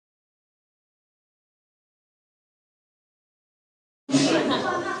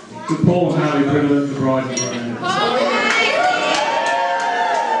to Paul and Hayley Brittle, the bride and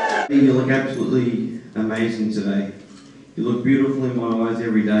groom. You look absolutely amazing today. You look beautiful in my eyes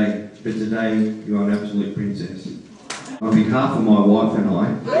every day, but today you are an absolute princess. On behalf of my wife and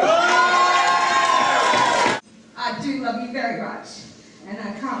I do love you very much, and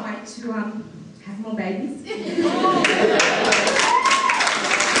I can't wait to have more babies.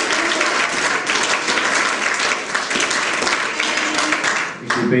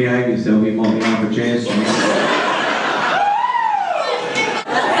 If you behave yourself, you might be up a chance.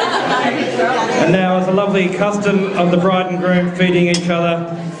 And now, as a lovely custom of the bride and groom feeding each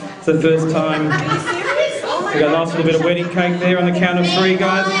other for the first time, we've got a nice little bit of wedding cake there on the count of 3,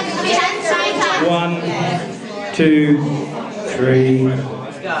 guys. 1, 2, 3.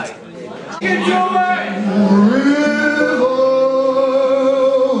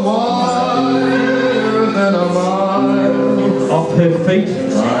 Off her feet.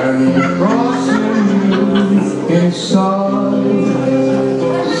 I'm crossing inside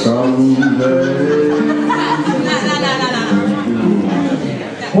someday.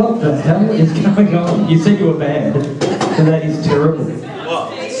 What the hell is going on? You said you were bad, and that is terrible.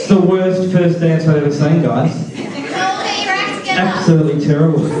 It's the worst first dance I've ever seen, guys. Absolutely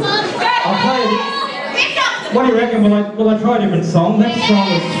terrible. I'll play it. What do you reckon? Will I try a different song? That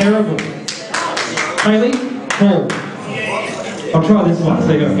song was terrible. Hayley, Paul. I'll try this one,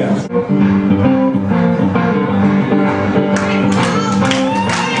 see how it goes.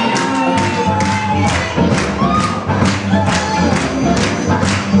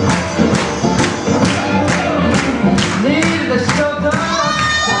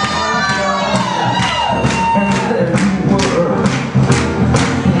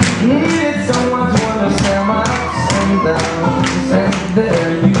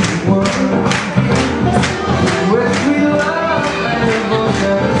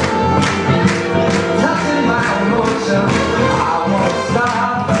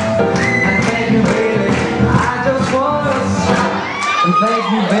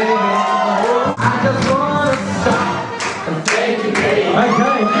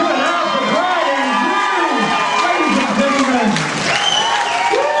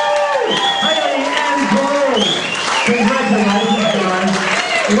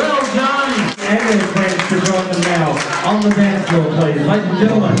 On the dance floor, please. Ladies and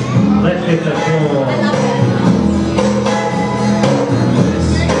gentlemen, let's hit the floor.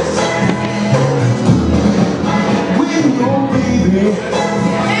 When your baby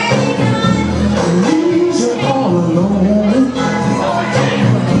leaves you all alone,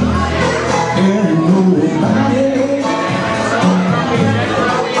 and nobody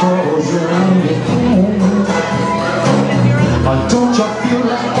calls you home, don't you feel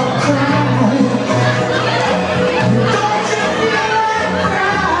like a cry?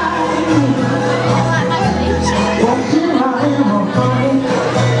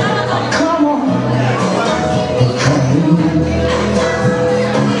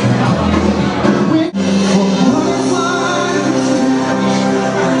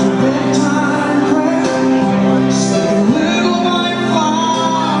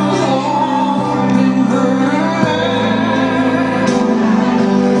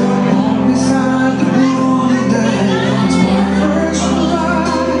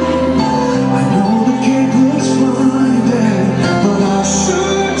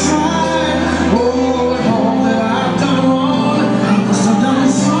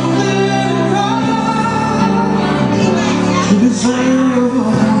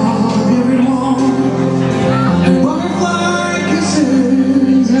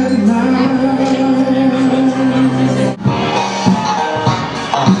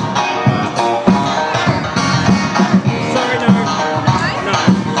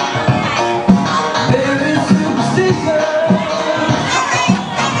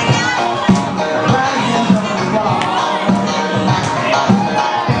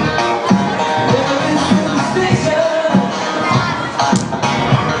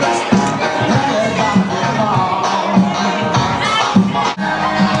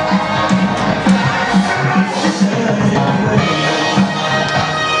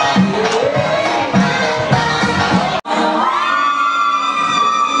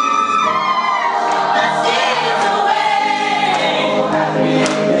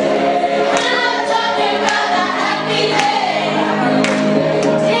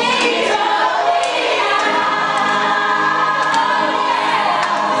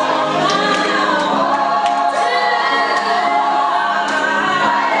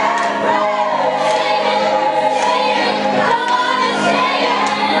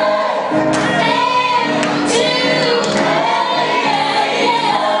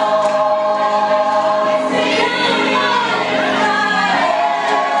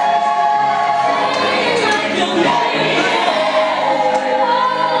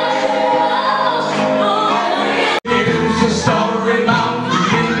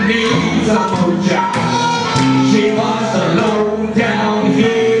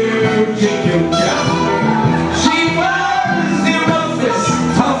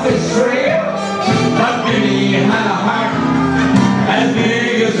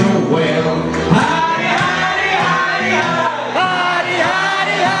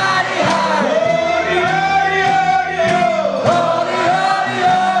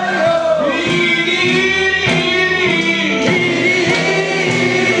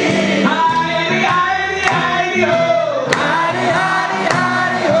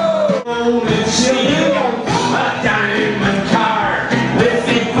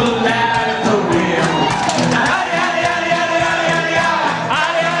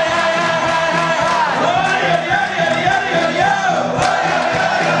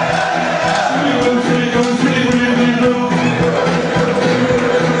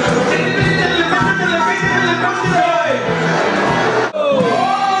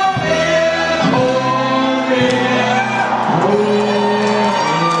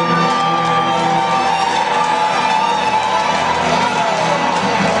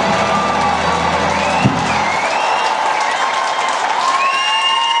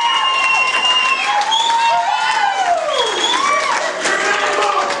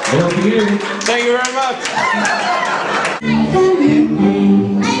 to you. Thank you very much.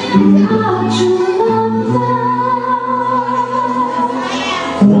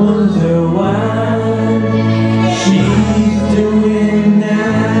 Wonder what she's doing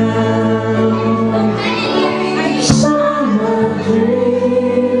now. Summer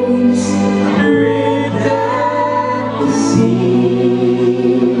dreams rid the seas,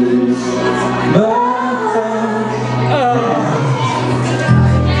 but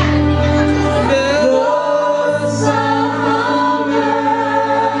the summer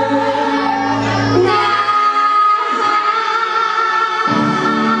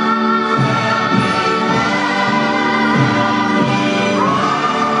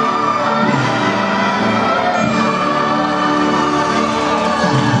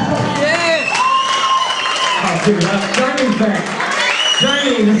Jamie's back.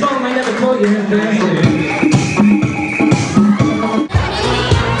 Jamie, the song I never taught you how to dance to.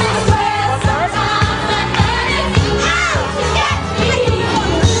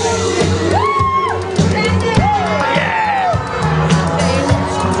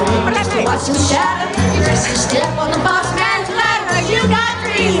 Watch them shadow, press your step on the boss man's ladder. You got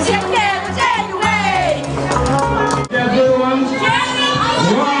dreams, you never take away. Yeah, blue ones.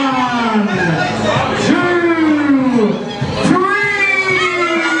 1, 2, 3.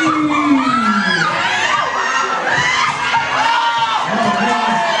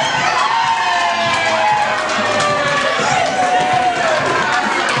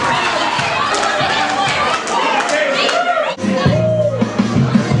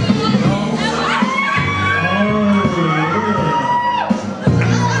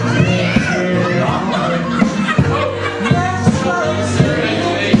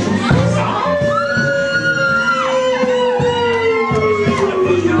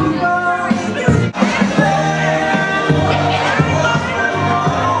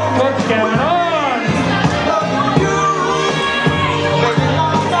 What's going on?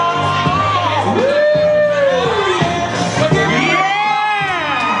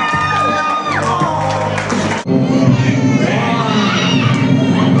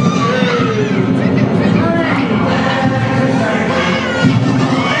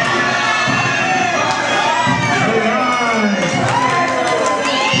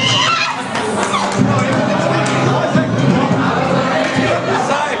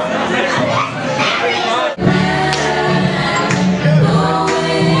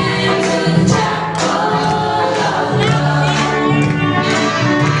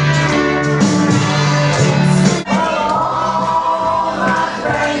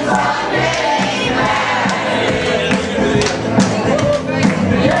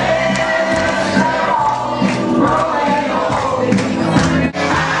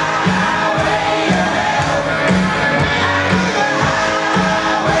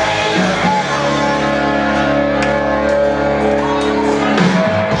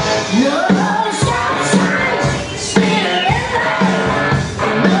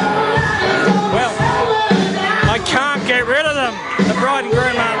 Well, I can't get rid of them. The bride and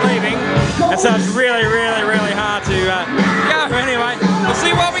groom aren't leaving, and so it's really